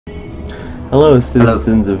Hello,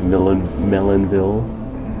 citizens of Melonville.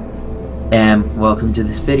 And welcome to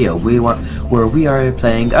this video. Where we are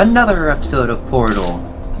playing another episode of Portal.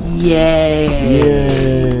 Yay!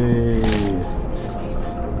 Yay!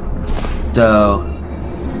 So,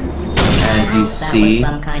 as you see, that was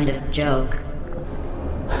some kind of joke.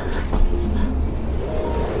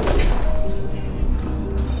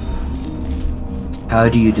 how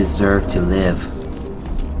do you deserve to live?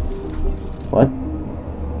 What?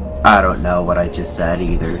 I don't know what I just said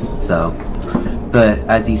either. So, but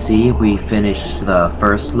as you see, we finished the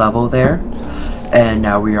first level there, and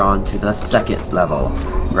now we're on to the second level,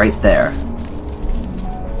 right there.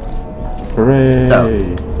 Hooray! So,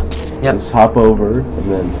 yep. Let's hop over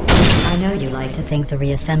and then. I know you like to think the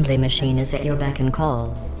reassembly machine is at your beck and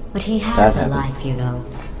call, but he has a life, you know.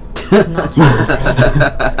 It's not just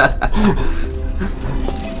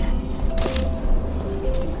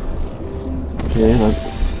Okay,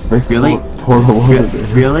 let's break the Really? portal over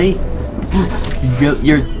there. Really?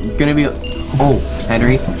 You're gonna be. Oh,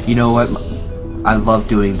 Henry, you know what? I love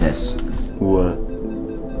doing this. What?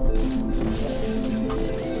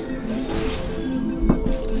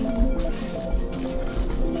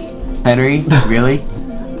 Henry, really?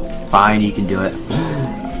 Fine, you can do it.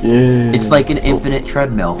 Yeah. It's like an infinite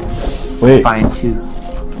treadmill. Wait. Fine, too.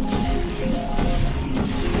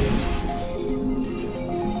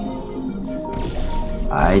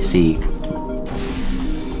 I see.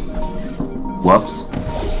 Whoops.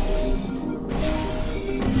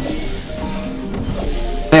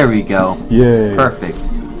 There we go. Yay. Perfect.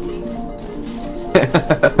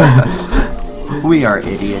 We are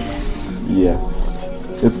idiots. Yes.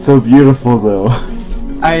 It's so beautiful though.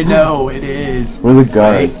 I know it is. We're the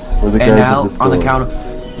guards. We're the guards And now of this on the door.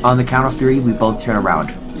 on the count of 3, we both turn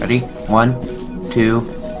around. Ready? 1, 2,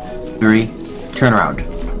 3. Turn around.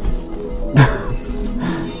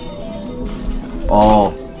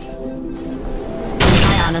 Oh.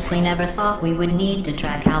 I honestly never thought we would need to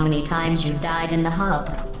track how many times you died in the hub.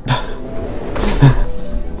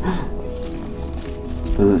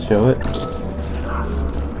 Does it show it?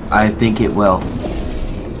 I think it will.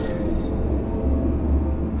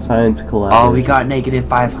 Science collaboration. Oh, we got negative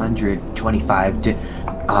 525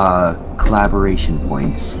 collaboration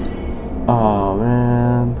points. Oh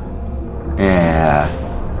man. Yeah.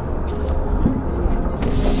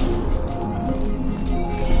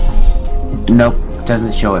 Nope,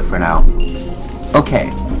 doesn't show it for now. Okay.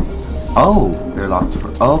 Oh, they're locked for.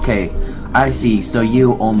 Okay, I see. So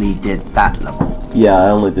you only did that level. Yeah, I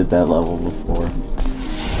only did that level before.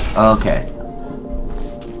 Okay.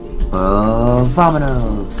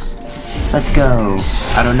 Vominos. Let's go.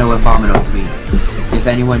 I don't know what vominos means. If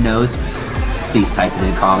anyone knows, please type it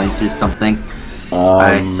in comments or something.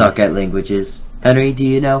 I suck at languages. Henry, do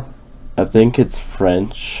you know? I think it's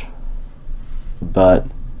French, but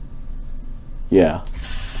yeah. Oh.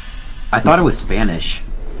 I thought it was Spanish.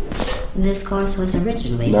 This course was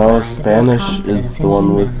originally No, designed to build Spanish confidence is the in one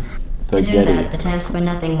humans. with To do that, the spaghetti. test were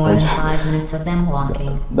nothing more than 5 minutes of them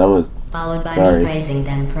walking, That was. followed by Sorry. me praising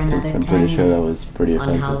them for another I'm 10 pretty sure that was minutes pretty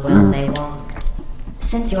on how offensive. well they walked.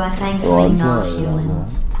 Since you are Oh, thankfully I'm not sorry,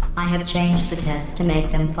 humans, I have changed the test to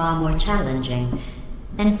make them far more challenging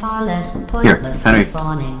and far less pointless Henry. than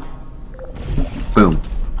fawning. Boom.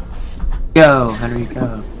 Go, Henry,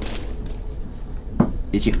 go.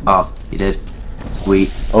 Did you? Oh, you did.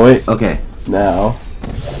 Sweet. Oh wait. Okay, Now.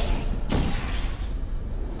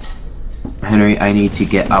 Henry, I need to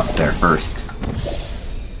get up there first.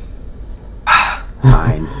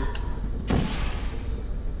 Fine.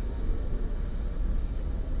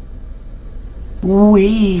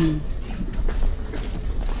 Wee.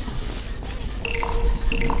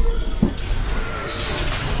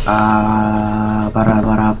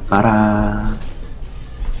 Bara.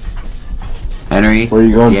 Henry. Where are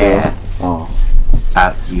you going, Yeah. bro? Oh.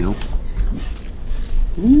 Past you.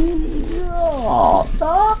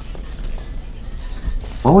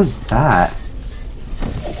 What was that?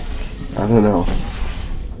 I don't know.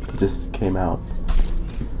 It just came out.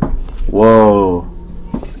 Whoa.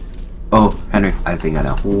 Oh, Henry, I think I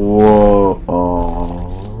know. Whoa.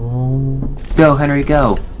 Oh. Go, Henry,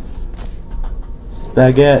 go.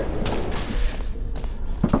 Spaghetti.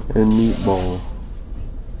 And meatball.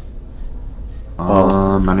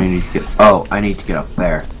 I need to get. Oh, I need to get up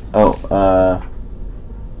there. Oh,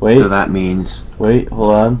 wait. So that means. Wait,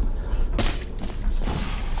 hold on.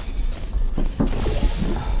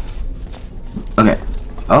 Okay.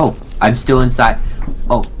 Oh, I'm still inside.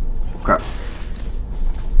 Oh, crap.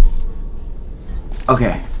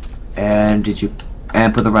 Okay. And did you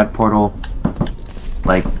and put the red portal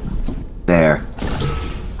like there?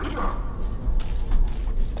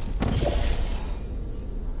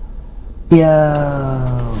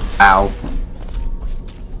 Yo. Ow.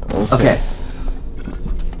 Okay.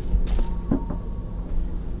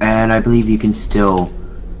 And I believe you can still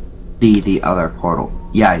see the other portal.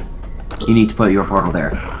 Yeah, you need to put your portal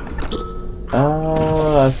there.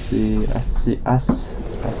 Oh, I see.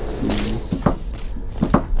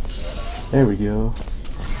 There we go.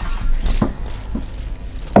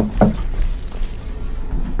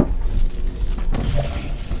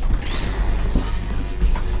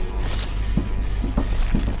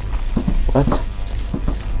 What?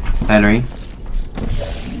 Henry?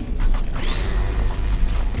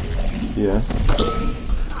 Yes.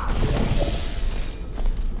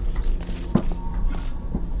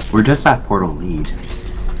 Where does that portal lead?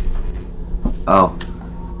 Oh.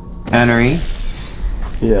 Henry?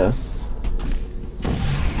 Yes.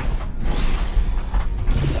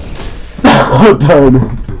 Oh, darn it.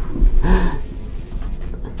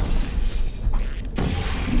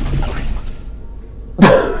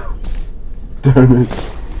 Darn it.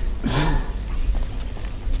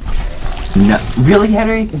 No. Really,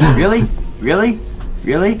 Henry? Really? Really?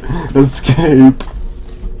 Really? Escape.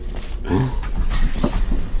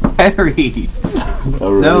 Henry!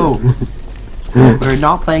 No! We're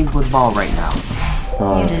not playing with ball right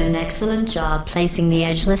now. You did an excellent job placing the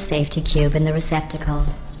edgeless safety cube in the receptacle.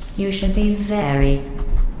 You should be very...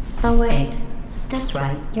 Oh wait, that's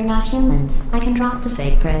right, you're not humans. I can drop the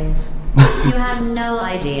fake praise. You have no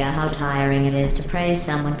idea how tiring it is to praise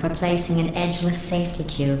someone for placing an edgeless safety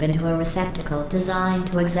cube into a receptacle designed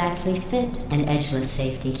to exactly fit an edgeless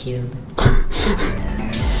safety cube.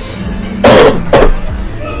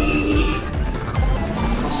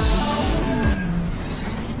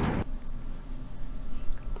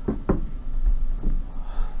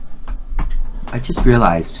 I just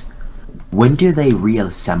realized, when do they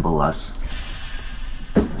reassemble us?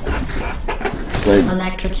 Like,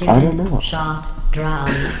 Electrocuted, I don't know. shot,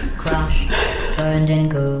 drowned, crushed, burned in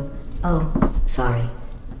goo. Oh, sorry.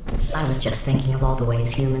 I was just thinking of all the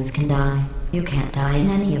ways humans can die. You can't die in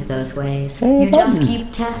any of those ways. You just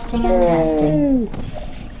keep testing and testing.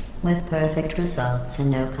 With perfect results and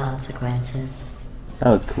no consequences. that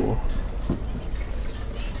was cool.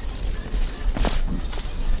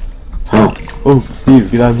 Oh,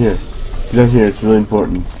 Steve, get on here. Get on here, it's really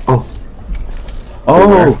important. Oh.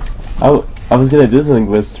 Oh! I was gonna do something,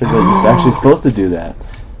 but it turns out you're actually supposed to do that.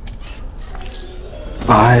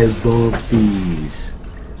 I love these.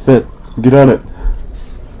 Sit. Get on it.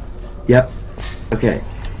 Yep. Okay.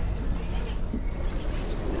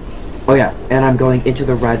 Oh yeah, and I'm going into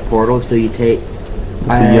the red portal, so you take...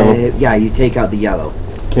 yellow? Yeah, you take out the yellow.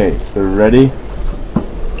 Okay, so ready?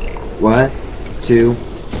 1, 2,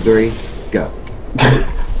 3, go.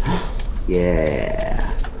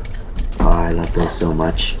 Yeah. Oh, I love those so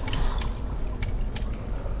much.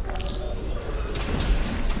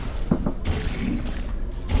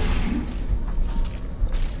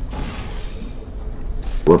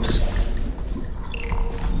 Whoops.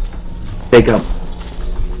 Pick up.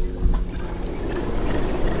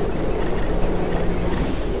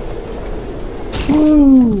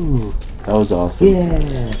 Woo! That was awesome.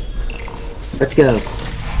 Yeah. Let's go.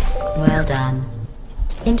 Well done.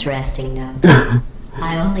 Interesting note.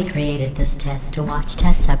 I only created this test to watch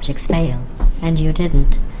test subjects fail, and you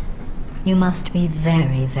didn't. You must be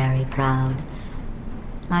very, very proud.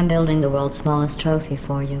 I'm building the world's smallest trophy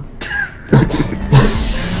for you.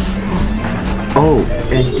 Oh,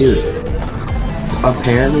 and dude,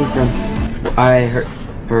 apparently I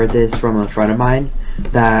heard this from a friend of mine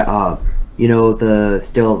that, you know the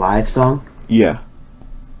Still Alive song Yeah.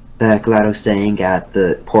 that GLaDOS sang at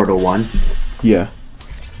the Portal 1? Yeah.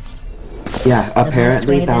 Yeah,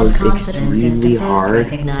 apparently that was extremely hard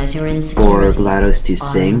for GLaDOS to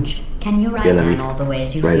sing. Can you write Here, let down me all the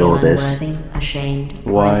ways you write feel all this. unworthy, ashamed,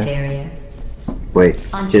 Why? or inferior? Wait,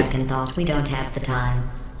 On just... second thought, we don't have the time.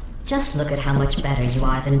 Just look at how much better you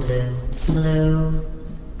are than Blue. Blue,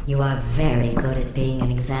 you are very good at being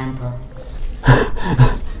an example.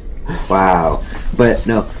 Wow. But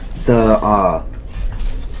no, the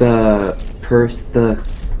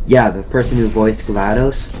person who voiced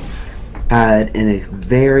GLaDOS had a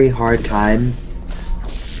very hard time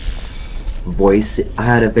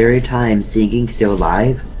singing Still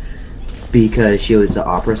Alive because she was an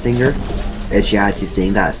opera singer and she had to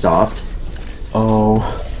sing that soft.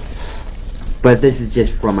 Oh. But this is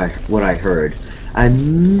just from what I heard.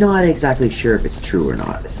 I'm not exactly sure if it's true or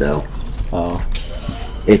not, so Oh.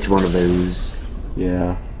 it's one of those.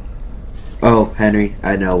 Yeah. Oh, Henry,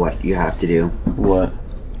 I know what you have to do. What?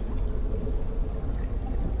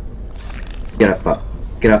 Get up.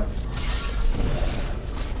 Get up.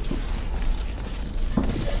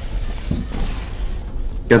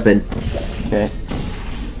 Jump in. Okay.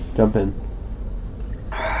 Jump in.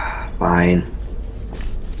 Fine.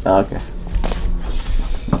 Okay.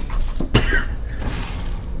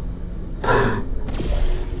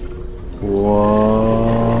 Whoa.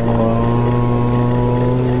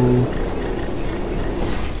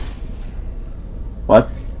 What?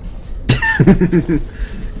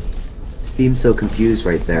 Seems so confused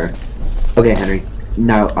right there. Okay, Henry.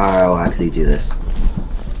 Now I'll actually do this.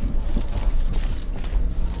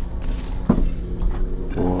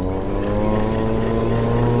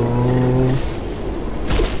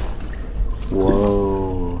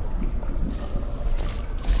 Whoa.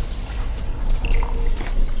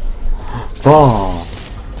 Ball.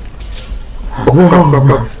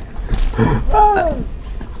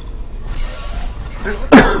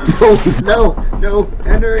 No,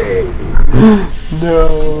 Henry! No.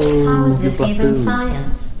 How is this even Buffoon.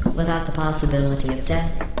 science without the possibility of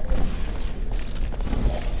death?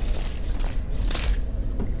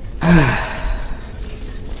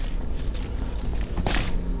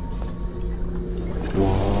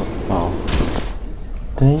 What? Oh.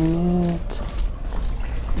 Dang it.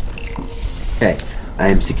 Okay, I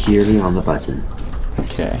am securely on the button.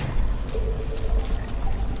 Okay.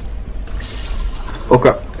 Oh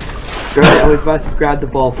crap. Darn it, I was about to grab the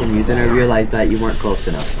ball from you, then I realized that you weren't close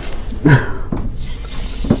enough.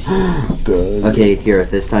 Done. Okay, here,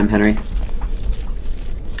 this time, Henry.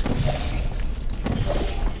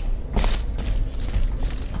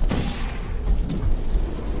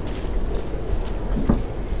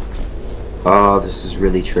 Oh, this is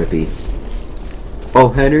really trippy. Oh,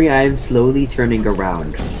 Henry, I am slowly turning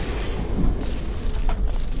around.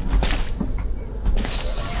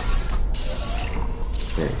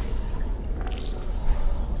 Okay.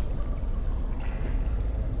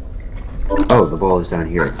 Oh, the ball is down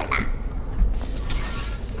here.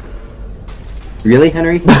 Really,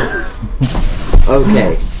 Henry?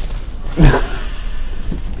 Okay.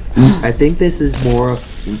 I think this is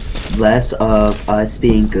less of us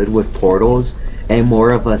being good with portals and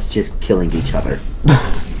more of us just killing each other.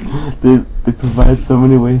 they provide so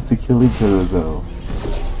many ways to kill each other, though.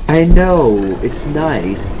 I know, it's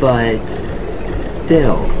nice, but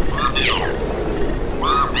still.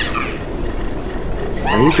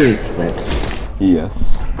 Are you doing flips?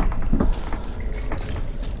 Yes.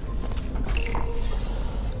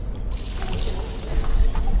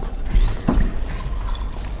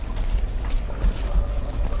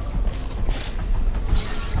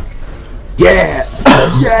 Yeah!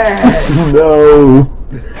 Yes! No.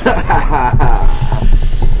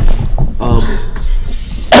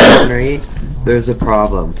 Henry, there's a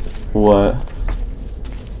problem. What?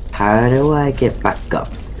 How do I get back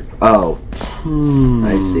up? Oh,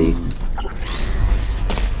 I see.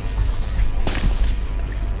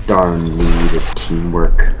 Darn, we needed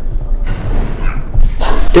teamwork.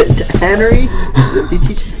 Henry, did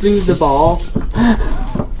you just lose the ball?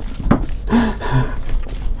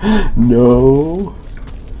 No.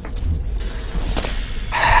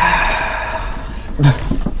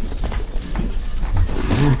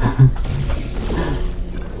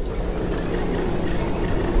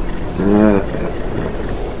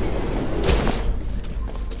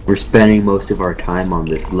 We're spending most of our time on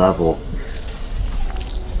this level.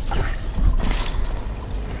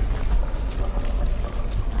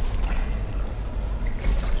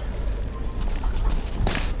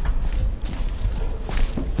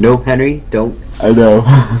 No, Henry, don't. I know.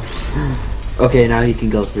 Okay, now you can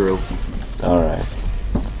go through. Alright.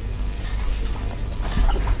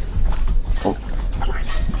 Oh.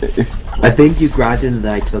 I think you grabbed it and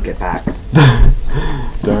then I took it back.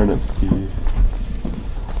 Darn it, Steve.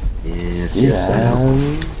 Yes, yes, I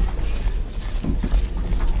know.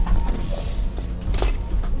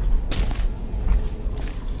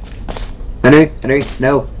 Henry,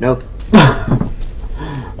 no.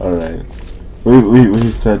 Alright.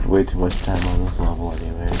 We spent way too much time on this level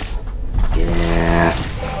anyways. Yeah.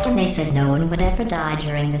 And they said no one would ever die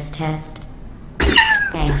during this test.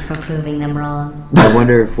 Thanks for proving them wrong. I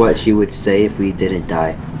wonder what she would say if we didn't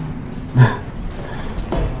die.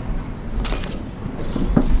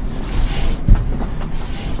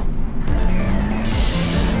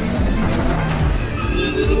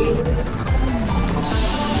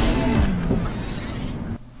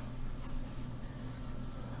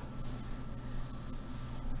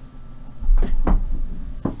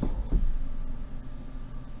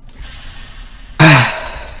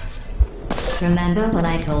 Remember when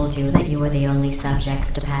I told you that you were the only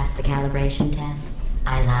subjects to pass the calibration test?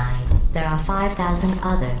 I lied. There are 5,000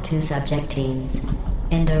 other two-subject teams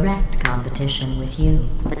in direct competition with you.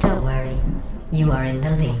 But don't worry, you are in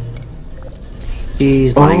the lead.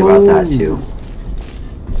 He's lying about that too.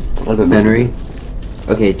 I don't know. Henry?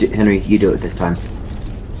 Okay, Henry, you do it this time.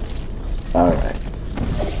 Alright.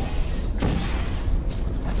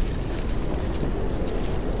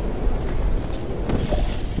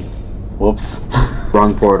 Whoops.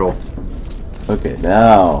 Wrong portal. Okay,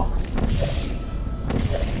 now.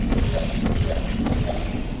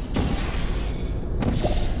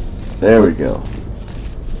 There we go.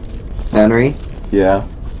 Henry? Yeah.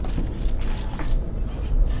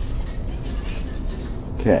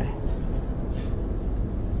 Okay.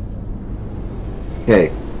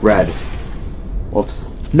 Okay, red.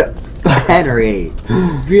 Whoops. No, Henry!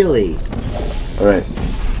 Really? Alright.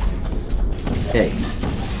 Okay,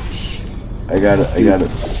 I got it. I got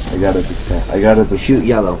it. I got it. I got it. shoot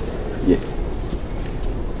yellow. Yeah.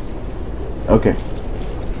 Okay.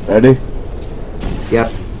 Ready?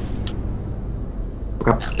 Yep.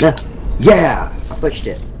 Okay. Yeah! I pushed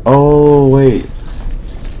it. Oh, wait.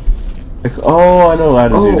 Oh, I know how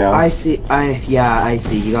to do now. I see. Yeah, I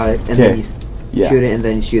see. You got it. And Okay. then you shoot it and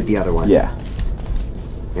then shoot the other one. Yeah.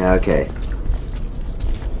 Yeah, okay.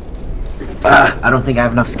 I don't think I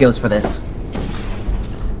have enough skills for this.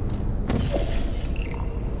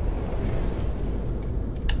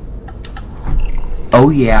 Oh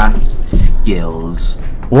yeah, skills.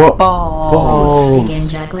 What? Balls. Begin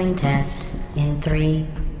juggling test in 3,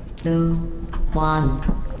 2, 1.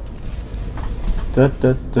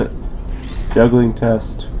 Juggling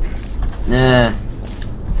test. Nah.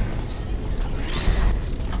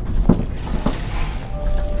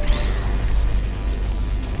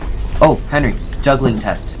 Oh, Henry, juggling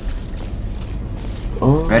test.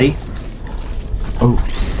 Oh. Ready? Oh.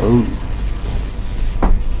 Oh.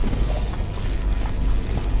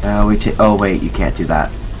 Oh wait, you can't do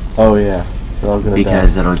that Oh yeah. They're all gonna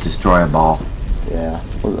because die. it'll destroy a ball. Yeah.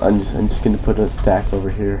 Well, I'm just gonna put a stack over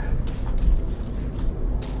here.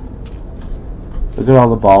 Look at all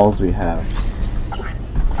the balls we have.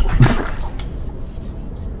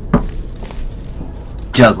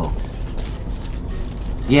 Juggle.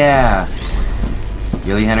 Yeah.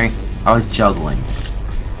 Really, Henry? I was juggling.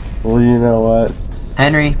 Well, you know what?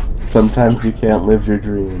 Henry, Sometimes you can't live your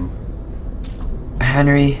dream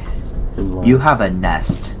Henry, in life. you have a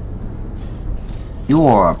nest. You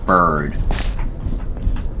are a bird.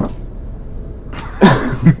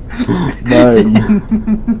 Mine.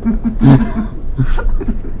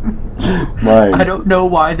 Mine. I don't know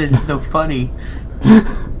why this is so funny.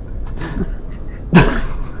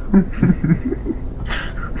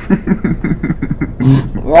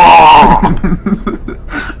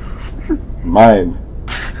 Mine.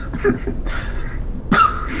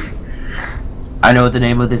 I know the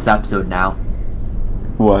name of this episode now.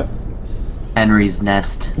 What? Henry's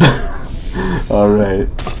nest Alright.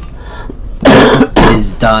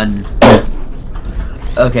 is done.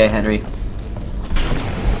 Okay, Henry.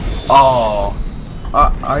 Oh.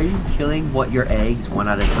 Are you killing your eggs one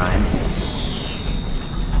at a time?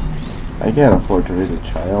 I can't afford to raise a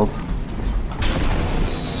child.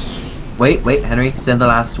 Wait, Henry. Send the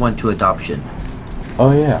last one to adoption.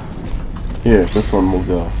 Oh yeah. Here, this one will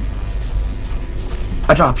go.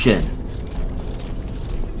 Adoption.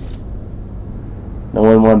 No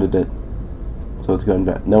one wanted it. So it's going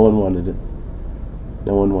back. No one wanted it.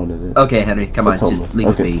 No one wanted it. Okay, Henry, come on, It's just homeless. leave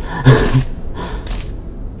Okay. it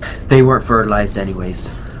be. They weren't fertilized anyways.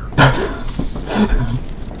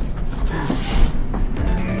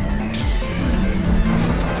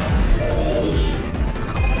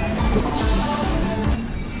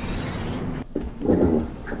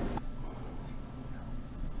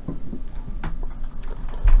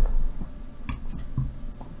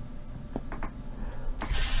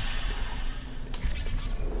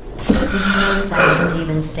 Did you notice I didn't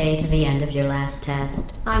even stay to the end of your last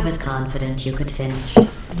test? I was confident you could finish.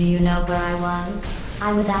 Do you know where I was?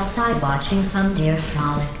 I was outside watching some deer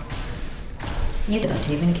frolic. You don't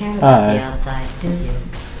even care about Hi. the outside, do you?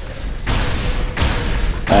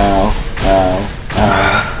 Ow. Ow.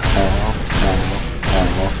 Ow. Ow.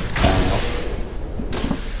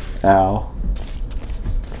 Ow. Ow.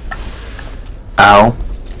 Ow.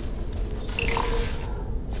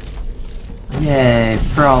 Yay,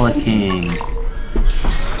 frolicking.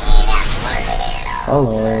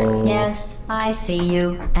 Hello. Yes, I see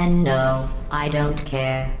you, and no, I don't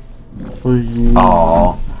care. Please.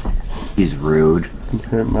 Aw, he's rude. You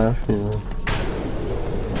hurt my feelings.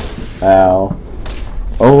 Ow.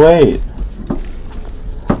 Oh wait.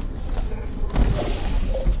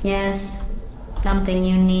 Yes, something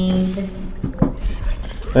you need.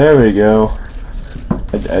 There we go.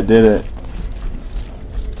 I did it.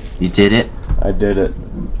 You did it? I did it.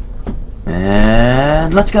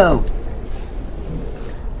 And let's go.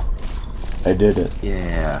 I did it.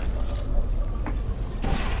 Yeah.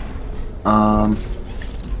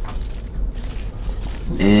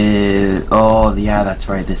 Oh, yeah, that's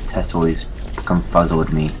right. This test always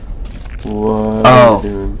confuzzled me. What Oh. are you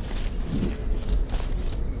doing?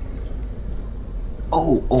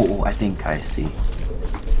 Oh, I think I see.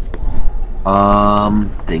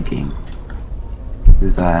 Thinking. Do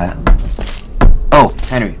that. Oh,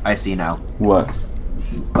 Henry, I see now. What?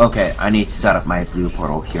 Okay, I need to set up my blue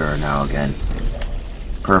portal here now again.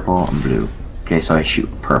 Purple and blue. Okay, so I shoot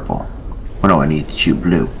purple. Oh no, I need to shoot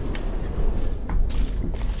blue.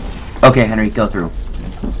 Okay, Henry, go through.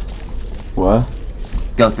 What?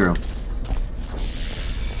 Go through.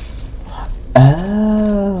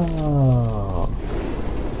 Oh.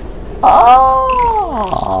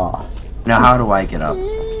 Oh. Now how do I get up?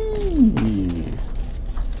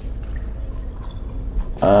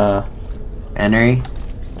 Henry?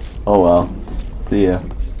 Oh well. See ya.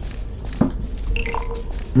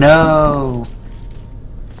 No!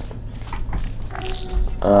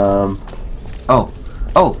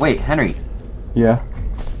 Oh, wait, Henry. Yeah.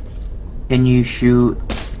 Can you shoot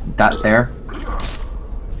that there?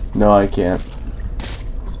 No, I can't.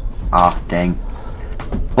 Ah, dang.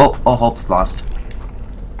 Oh, all hope's lost.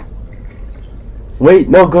 Wait,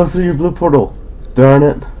 no, go through your blue portal. Darn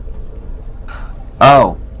it.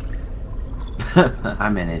 Oh.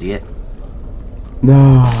 I'm an idiot.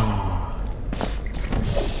 No.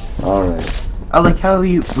 Alright. I like how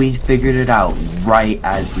we figured it out right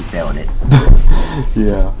as we failed it.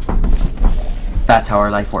 Yeah. That's how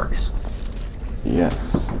our life works.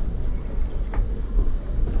 Yes.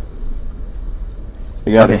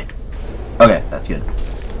 I got Okay. Okay, that's good.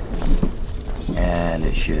 And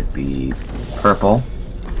it should be purple.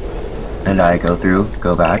 And I go through,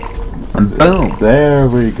 go back, and boom! There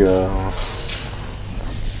we go.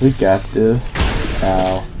 We got this.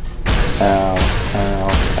 Ow. Ow. Ow.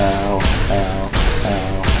 Ow. Ow.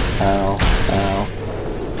 Ow. Ow.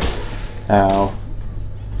 Ow.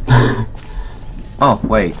 Oh,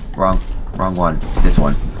 wait, wrong one. This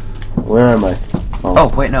one. Where am I?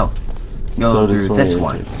 Oh, wait, no. Go So through this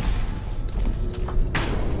one.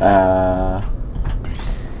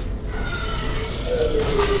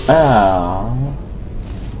 Ow.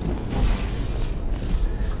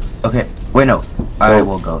 Okay, wait, no. I Oh.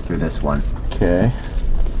 will go through this one. Okay.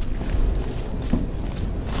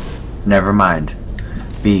 Never mind.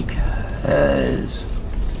 Because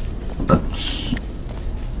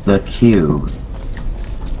the cube.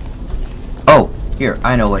 Oh, here,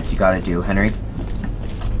 I know what you gotta do, Henry.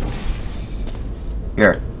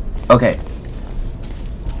 Here. Okay.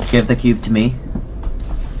 Give the cube to me.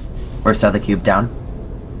 Or set the cube down.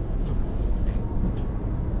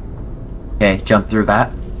 Okay, jump through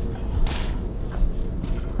that.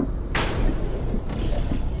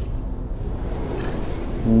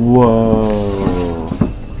 Whoa.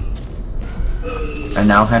 And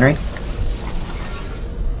now, Henry,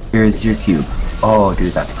 here's your cube. Oh,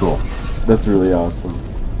 dude, that's cool. That's really awesome.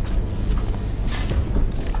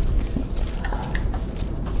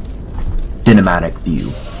 Cinematic view.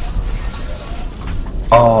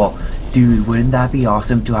 Oh, dude, wouldn't that be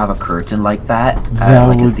awesome to have a curtain like that at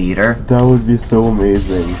like a theater? That would be so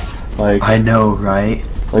amazing. Like I know, right?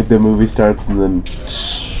 like the movie starts and then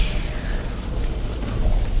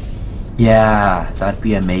Yeah, that'd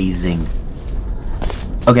be amazing.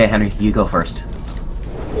 Okay, Henry, you go first.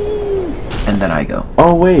 And then I go.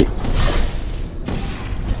 oh wait.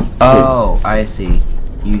 Oh, I see.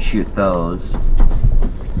 You shoot those.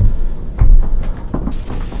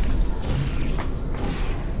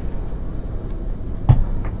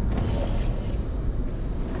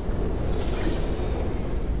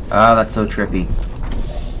 Ah, that's so trippy.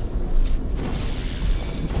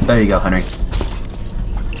 There you go, Henry.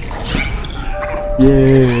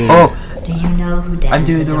 Yay. Oh! Do you know who dances I'm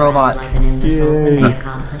doing the around robot. like an imbecile when Yay. they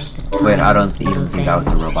accomplish the Wait, I don't tiniest even little think that was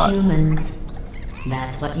the thing? robot. Humans.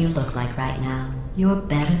 That's what you look like right now. You're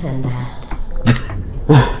better than that.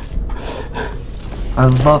 I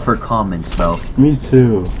love her comments, though. Me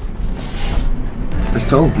too. They're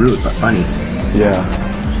so rude, but funny. Yeah.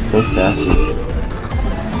 She's so sassy.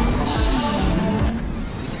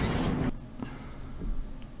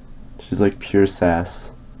 She's like pure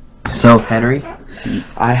sass. So, Henry,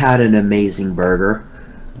 I had an amazing burger.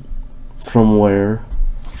 From where?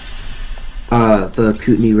 The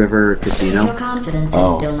Kootenai River Your Casino. confidence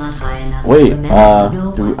Oh. is still not high enough. Wait, Remember, no are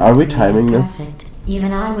one we was created timing this? perfect.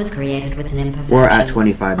 Even I was created with an imperfection. We're at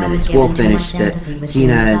 25 I was minutes. given We'll too finish much the empathy with scene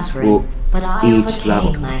human as suffering, we'll but I each overcame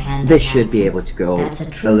level. my handicap. This should be able to go That's a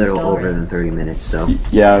true a little story. over than 30 minutes, so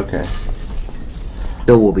Yeah, okay.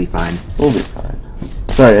 we'll be fine. We'll be fine.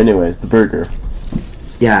 Sorry, anyways, the burger.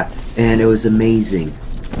 Yeah, and it was amazing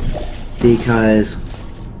because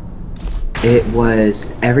it was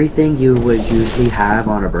everything you would usually have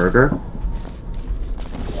on a burger.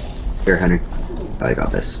 Here, Henry, I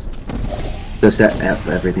got this. So set up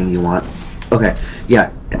everything you want. Okay,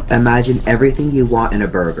 yeah, imagine everything you want in a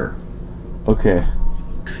burger. Okay.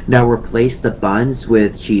 Now replace the buns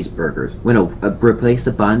with cheeseburgers. Well, no, replace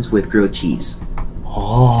the buns with grilled cheese.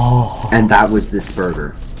 Oh. And that was this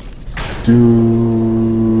burger.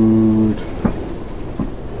 Dude.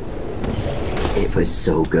 It was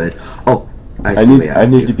so good. Oh, I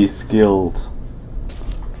need to be skilled.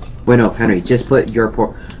 Wait, no, Henry, just put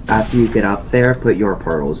your after you get up there, put your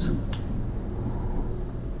portals.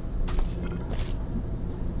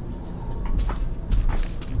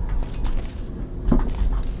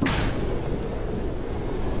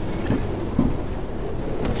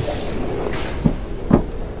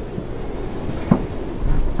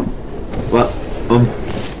 Well,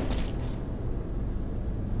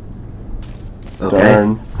 okay.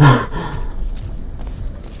 Darn.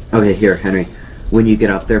 Okay, here, Henry. When you get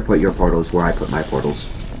up there, put your portals where I put my portals.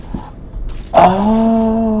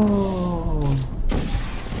 Oh.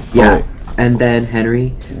 Yeah, Wait. and then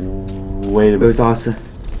Henry, Wait a it minute. was awesome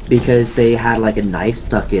because they had like a knife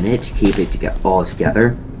stuck in it to keep it all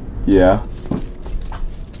together. Yeah.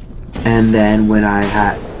 And then when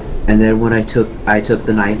I took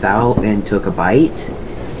the knife out and took a bite,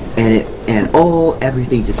 and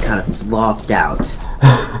everything just kind of flopped out.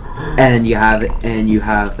 And you have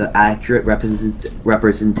the accurate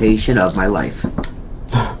representation of my life.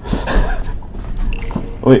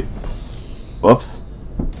 Wait. Whoops.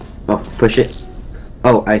 Oh, push it.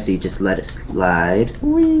 Oh, I see. Just let it slide.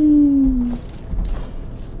 Whee. And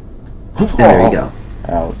there you go.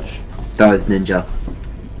 Ouch. That was ninja.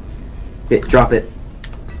 Drop it.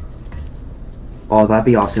 Oh, that'd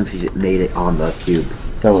be awesome if you made it on the cube.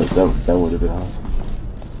 That would have been awesome.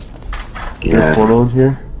 Is there a Yeah. portal in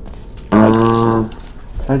here?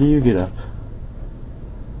 How do you get up?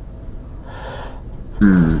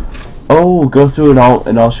 Oh, go through and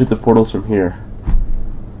I'll shoot the portals from here.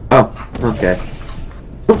 Oh, okay.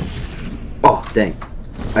 Oh, dang.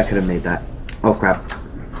 I could have made that. Oh, crap.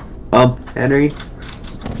 Henry?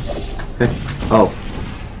 Oh,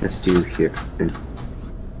 let's do here.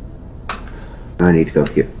 I need to go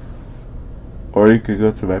here. Or you could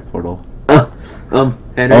go through my portal.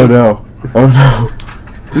 Henry? Oh no. Oh no.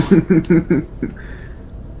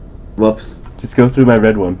 Whoops. Just go through my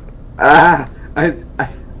red one. Ah!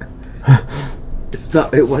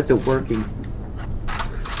 It wasn't working.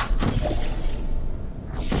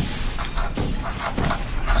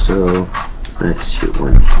 So, let's shoot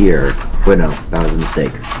one here. Wait, no, that was a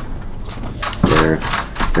mistake.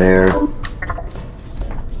 There.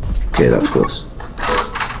 Okay, that was close.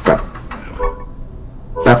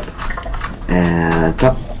 Up. And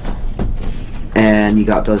up. And you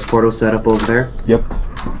got those portals set up over there? Yep.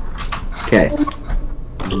 Okay.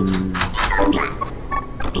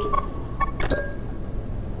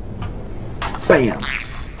 Bam!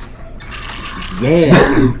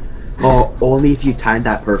 Yeah! Oh, only if you timed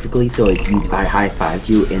that perfectly, so if I high-fived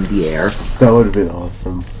you in the air. That would have been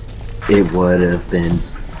awesome. It would have been.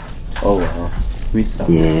 Oh well. We suck.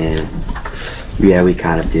 Yeah. Yeah, we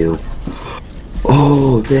kind of do.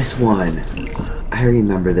 Oh, this one. I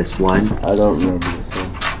remember this one. I don't remember this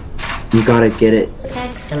one. You gotta get it.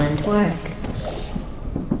 Excellent work.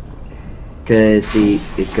 Cause see,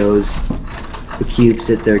 it goes. The cube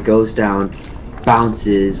sits there, goes down,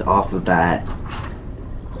 bounces off of that,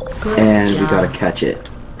 Good and job. we gotta catch it.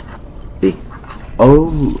 See,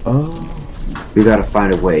 Oh. we gotta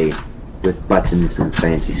find a way with buttons and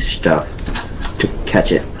fancy stuff to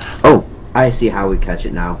catch it. Oh, I see how we catch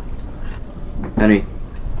it now. Henry,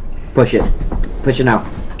 push it. Push it now.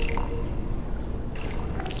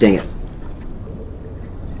 Dang it.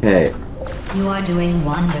 Okay, You are doing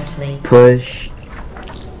wonderfully. push.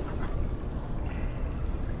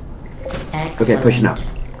 Excellent. Okay, push it now.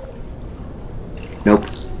 Nope.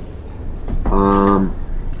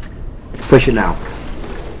 Push it now.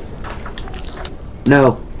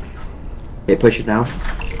 No. Okay, push it now.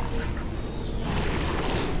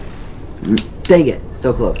 Dang it,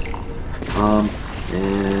 so close.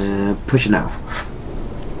 And push it now.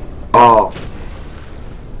 Oh.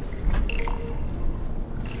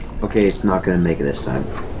 Okay, it's not gonna make it this time.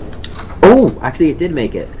 Oh, actually it did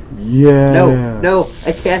make it. Yeah. No,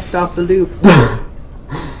 I can't stop the loop.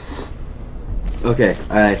 Okay,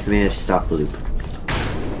 I managed to stop the loop.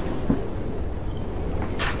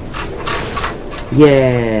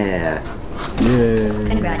 Yeah. Yay.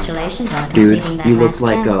 Congratulations on Dude, completing that you look last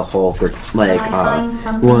like a test. Hulk or like But I find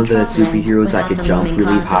something one of the troubling superheroes that without could the jump looming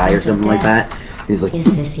really high or consequence of something like death. that. He's like,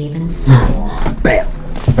 Is this even science? bam.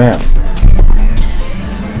 Bam.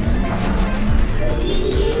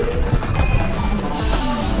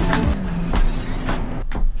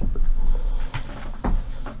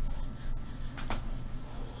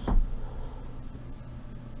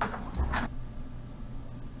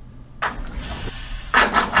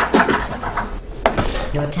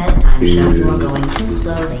 Your test time showed you are going too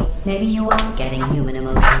slowly. Maybe you are getting human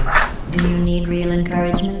emotions. Do you need real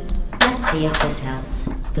encouragement? Let's see if this helps.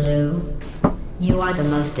 Blue, you are the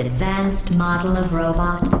most advanced model of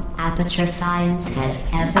robot Aperture Science has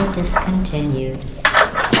ever discontinued.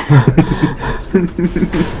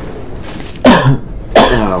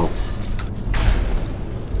 No.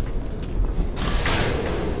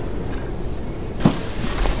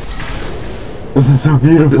 This is so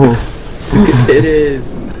beautiful. It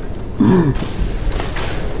is.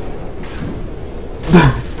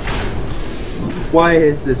 Why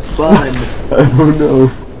is this fun? I don't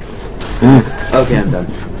know. Okay, I'm done.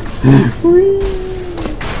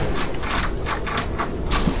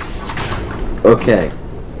 Okay.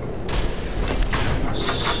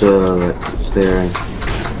 So that's there.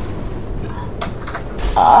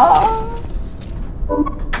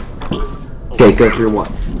 Okay, go through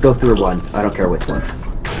one. Go through one. I don't care which one.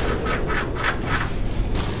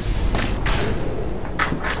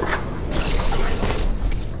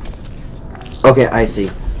 Okay, I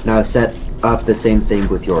see. Now set up the same thing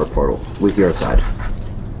with your portal, with your side.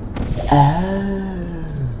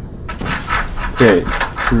 Okay,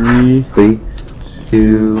 3, 3,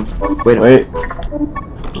 2. Wait. wait.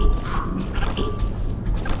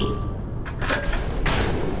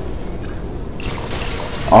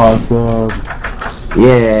 Awesome.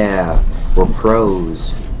 Yeah, we're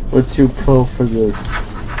pros. We're too pro for this.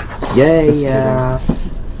 Yeah, Just yeah.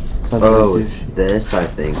 Sounds Oh, like it's this, I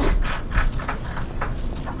think.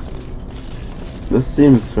 this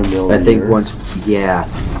seems familiar. I think once, yeah.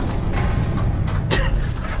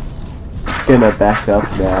 Just gonna back up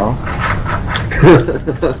now.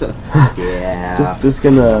 Yeah. Just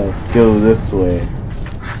gonna go this way.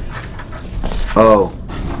 Oh.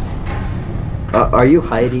 Are you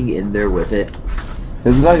hiding in there with it?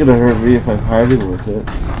 It's not gonna hurt me if I'm hiding with it.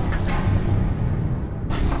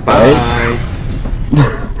 Bye.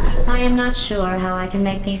 I am not sure how I can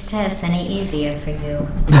make these tests any easier for you.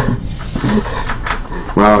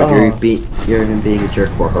 Wow, Oh. you're even being a jerk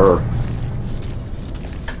for her.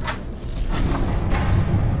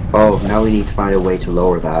 Oh, now we need to find a way to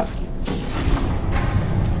lower that.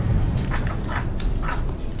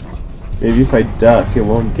 Maybe if I duck, it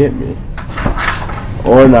won't get me.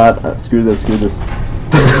 Or not. Screw this, screw this.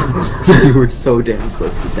 You were so damn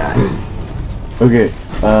close to dying. Okay,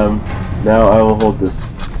 now I will hold this.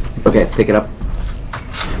 Okay, pick it up.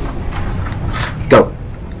 Go.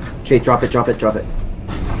 Okay, drop it, drop it, drop it.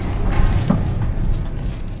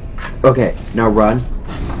 Okay, now run.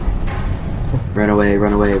 Run away,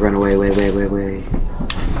 run away, run away, wait, wait, wait, wait.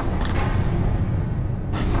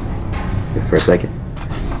 Wait for a second.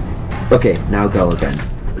 Okay, now go again.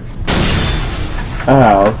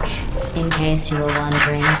 Ouch. In case you were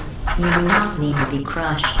wondering, you do not need to be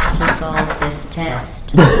crushed to solve this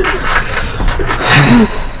test.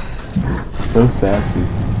 So sassy.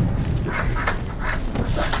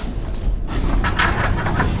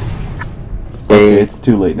 Okay, it's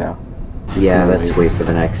too late now. Yeah, Too let's late. wait for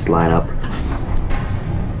the next lineup.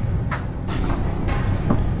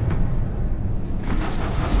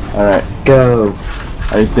 Alright, Go.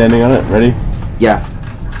 are you standing on it? Ready? Yeah.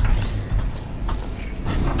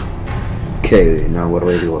 Okay, now what do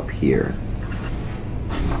I do up here?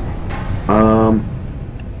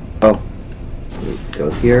 Oh. Go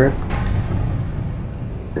here.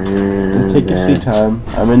 And Just take your then- sweet time.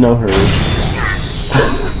 I'm in no hurry.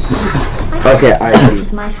 Okay, I This see.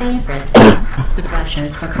 is my favorite.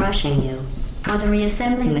 Crushers for crushing you, or the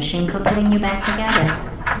reassembling machine for putting you back together,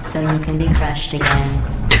 so you can be crushed again.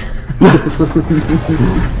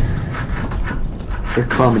 Your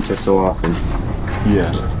comments are so awesome.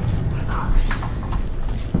 Yeah.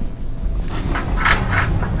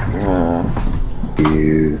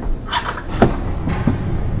 You.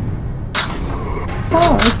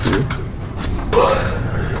 Oh, I see.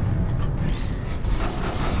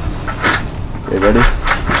 Okay, ready?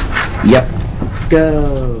 Yep.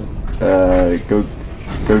 Go. Go, go,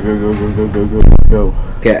 go, go, go, go, go, go, go.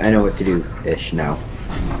 Okay, I know what to do ish now.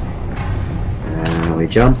 We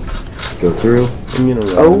jump. Go through. I'm gonna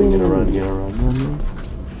run, Oh. I'm gonna run, I'm gonna run, run.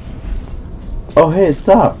 Oh, hey, it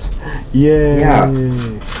stopped. Yay. Yeah.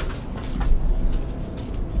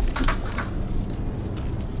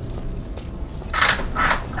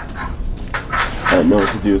 I didn't know what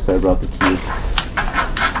to do, so I brought the cube.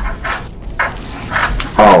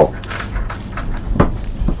 Oh.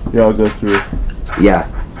 Yeah, I'll go through. Yeah.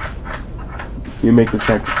 You make the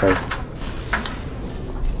sacrifice.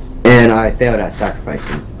 And I failed at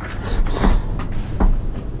sacrificing.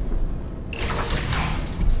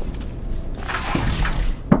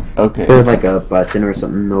 Okay. Or like a button or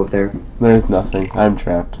something over there. There's nothing. I'm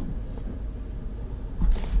trapped.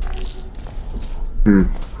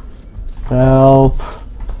 Help.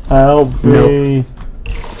 Help me.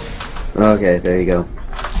 Okay, there you go.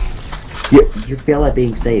 You fail at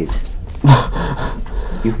being saved.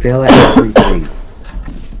 You fail at everything.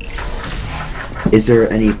 Is there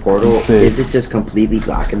any portal? Is it just completely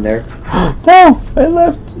black in there? No! I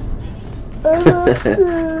left. I left it.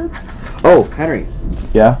 Oh, Henry.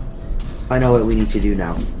 Yeah? I know what we need to do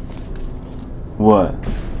now. What?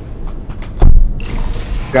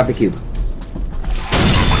 Grab the cube.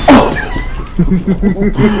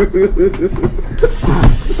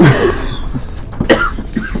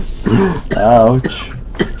 Ouch.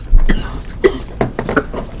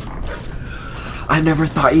 I never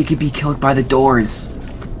thought you could be killed by the doors.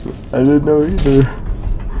 I didn't know either.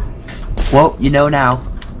 Well, you know now.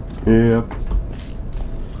 Yep.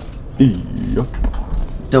 Yep.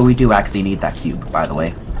 So we do actually need that cube, by the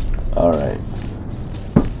way. Alright.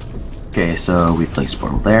 Okay, so we place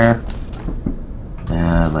portal there.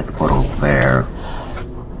 And like a portal there.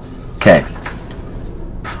 Okay.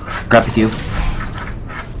 Grab the cube.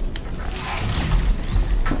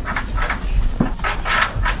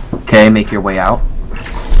 Okay, make your way out.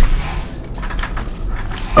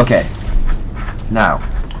 Okay. Now.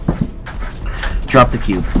 Drop the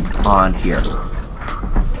cube on here.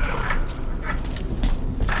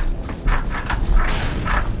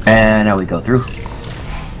 And now we go through.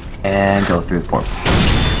 And go through the portal.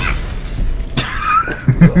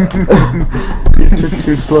 You're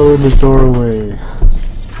too slow in the doorway.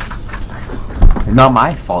 Not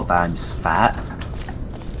my fault that I'm fat.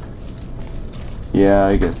 Yeah,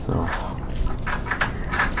 I guess so.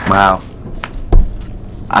 Wow.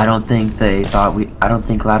 I don't think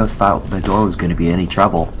GLaDOS thought the door was gonna be any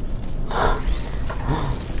trouble.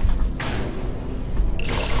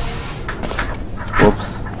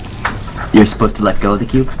 Whoops. You're supposed to let go of the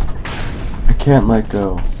cube? I can't let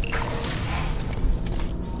go.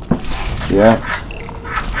 Yes.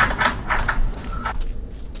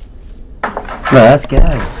 Let's go.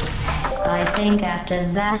 I think after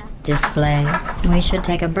that display, we should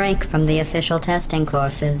take a break from the official testing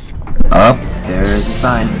courses. Up, there is a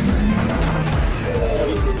sign.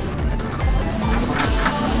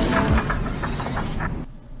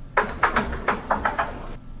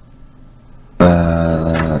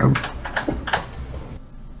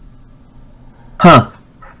 Huh.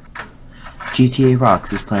 GTA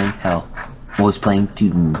Rocks is playing Hell. Was playing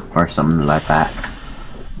Doom or something like that.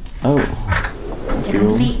 Oh. To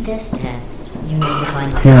complete this test, you need to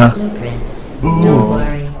find Yeah. blueprints. Don't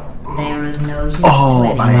worry, they are of no use Oh, to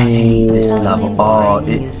anyone. I hate this Only level. boring Oh, and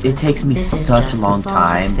it useless. takes me This is such a just long thought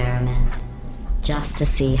time. Experiment, just to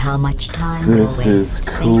see how much time you'll This waste is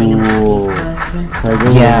thinking about these cool. blueprints. Can I go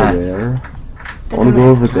Yeah. over there? The I wanna go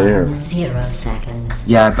over correct time there. is 0 seconds.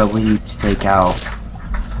 Yeah, but we need to take out.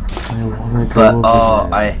 I wanna go But over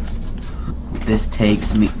there. this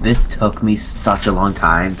took me such a long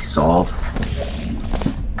time to solve.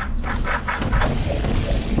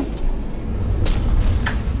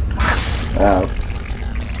 Ow.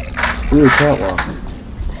 Ooh, catwalk.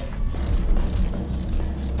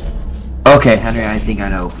 Okay, Henry, I think I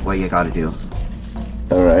know what you gotta do.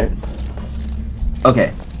 Alright.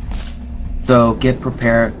 Okay. So get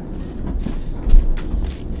prepared.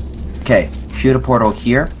 Okay, shoot a portal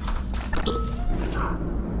here.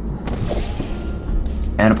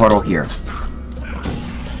 And a portal here.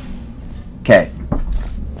 Okay.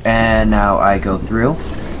 And now I go through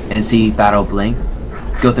and see that'll blink.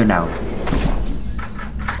 Go through now.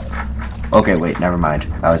 Okay, wait, never mind.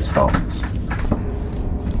 That was fault.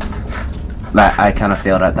 I kind of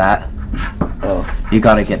failed at that. Oh. You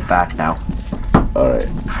gotta get back now. Alright.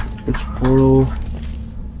 Which portal?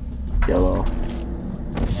 Yellow.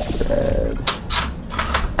 Red.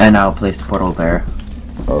 And I'll place the portal there.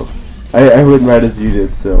 Oh. I went right as you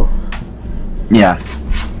did, so. Yeah.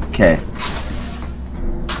 Okay.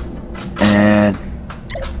 And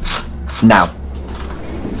now.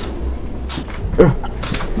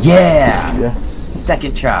 Yeah! Yes.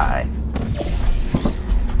 Second try.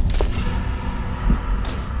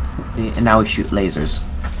 And now we shoot lasers.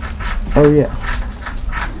 Oh yeah.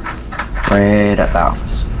 Right at the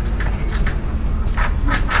office.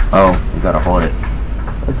 Oh, we gotta hold it.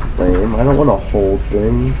 That's lame. I don't want to hold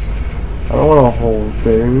things. I don't want to hold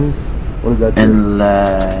things. What does that do?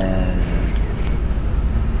 Unless...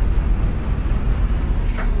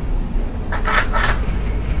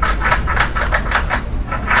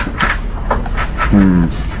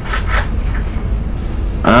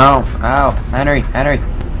 Ow, Henry.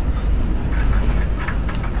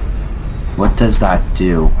 What does that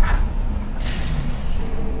do?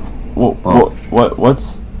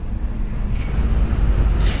 What's...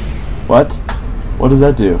 What? What does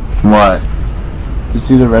that do? What? You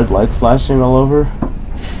see the red lights flashing all over?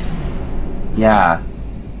 Yeah.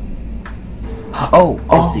 Oh,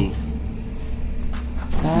 I see.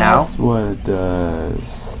 Now? That's what it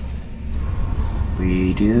does.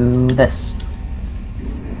 We do this.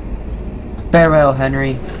 Farewell,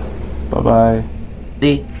 Henry. Bye-bye.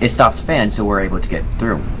 See, it stops fans so we're able to get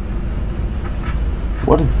through.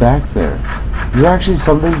 What is back there? Is there actually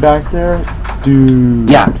something back there? Dude.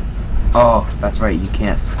 Yeah. Oh, that's right, you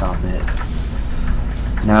can't stop it.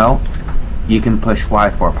 Now, you can push Y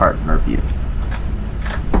for partner view.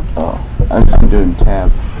 Oh, I'm doing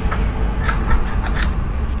tab.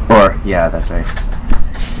 Or, yeah, that's right.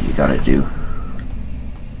 You gotta do.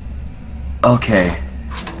 Okay.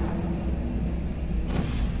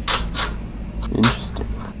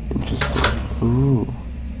 Interesting. Ooh.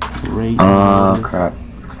 Great. Oh, crap.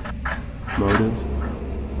 Motive.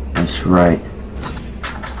 That's right.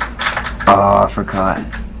 Oh, I forgot.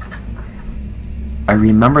 I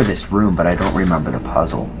remember this room, but I don't remember the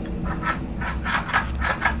puzzle.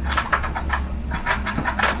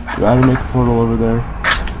 Do I have to make a portal over there?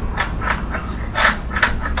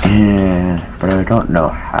 But I don't know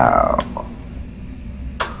how.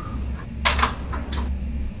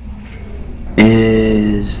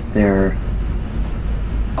 Is there...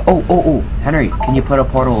 Oh, Henry, can you put a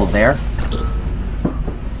portal there?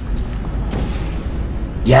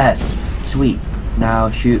 Yes, sweet. Now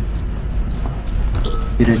shoot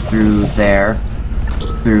it through there,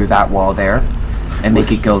 through that wall there, and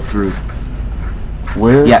make it go through.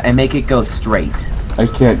 Where? Yeah, and make it go straight. I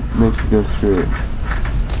can't make it go straight.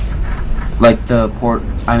 Like the port,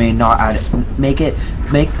 I mean, not at, make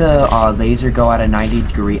the laser go at a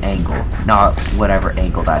 90-degree angle, not whatever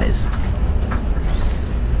angle that is.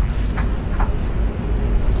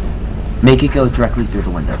 Make it go directly through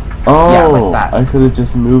the window. Oh, yeah, like that. I could have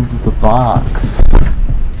just moved the box.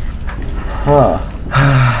 Huh.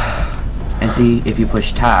 And see, if you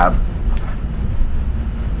push tab.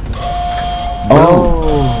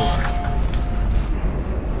 Oh.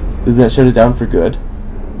 Does that shut it down for good?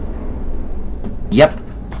 Yep.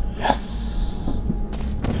 Yes.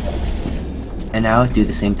 And now do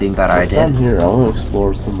the same thing that What's I down did. here? I want to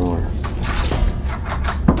explore some more.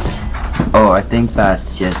 Oh, I think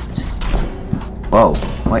that's just... Whoa,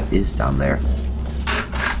 what is down there?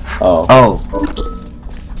 Oh. Oh.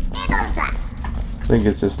 I think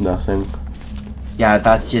it's just nothing. Yeah,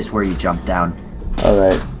 that's just where you jump down.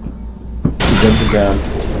 Alright. Jumping down.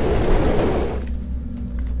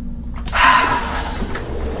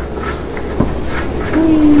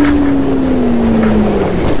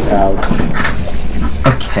 Ouch.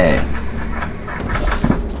 Okay.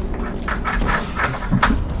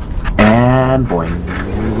 And boing.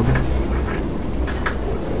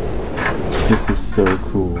 This is so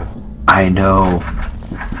cool. I know.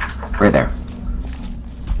 Right there.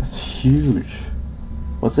 That's huge.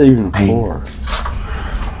 What's that even for?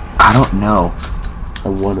 I don't know. I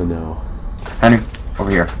want to know. Henry,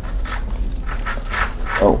 over here.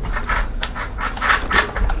 Oh.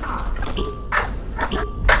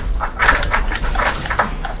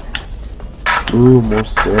 Ooh, more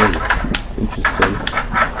stairs. Interesting.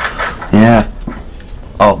 Yeah.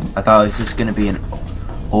 Oh, I thought it was just gonna be an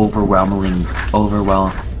overwhelmingly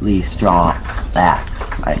strong.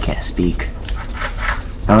 I can't speak.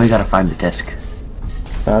 Now we gotta find the disc.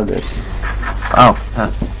 Found it. Oh.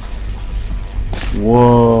 Huh.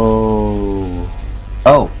 Whoa.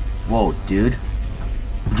 Oh. Whoa, dude.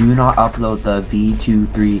 Do not upload the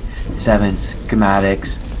V237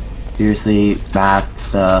 schematics. Seriously, math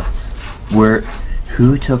stuff.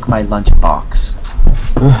 Who took my lunchbox?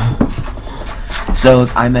 So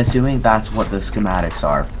I'm assuming that's what the schematics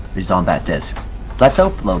are. Is on that disc. Let's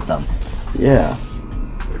upload them. Yeah.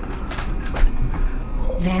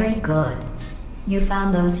 Very good. You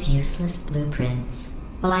found those useless blueprints.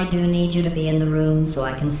 Well, I do need you to be in the room so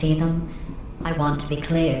I can see them. I want to be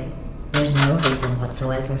clear. There's no reason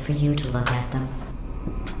whatsoever for you to look at them.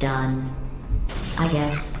 Done. I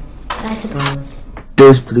guess. I suppose.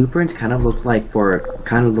 Those blueprints kind of looked like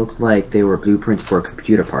they were blueprints for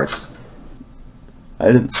computer parts. I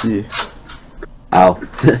didn't see. Oh.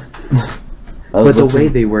 But the way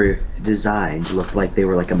they were designed looked like they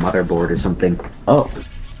were like a motherboard or something. Oh.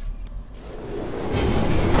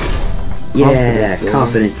 Yeah,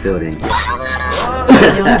 confidence building.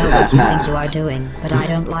 I don't know what you think you are doing, but I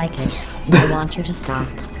don't like it. I want you to stop.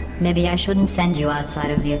 Maybe I shouldn't send you outside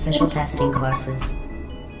of the official testing courses.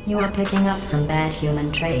 You are picking up some bad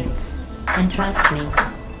human traits. And trust me,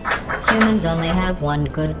 humans only have one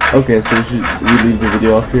good trait. Okay, so should we leave the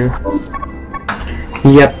video off here?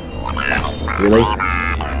 Yep. Really?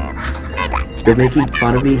 They're making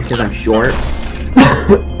fun of me because I'm short?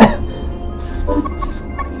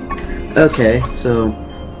 Okay, so...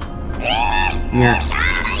 yeah.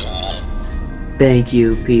 Thank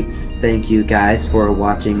you guys for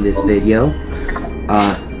watching this video.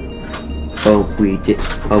 Hope we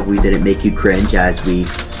didn't make you cringe as we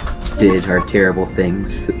did our terrible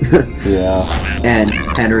things. Yeah. And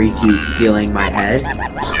Henry keeps stealing my head.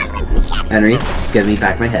 Henry, give me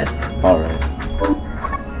back my head. Alright.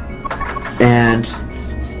 And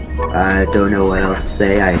I don't know what else to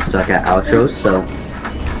say. I suck at outros, so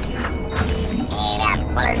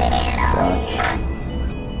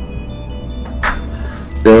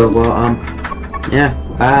yeah,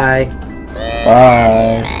 bye.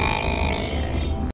 Bye.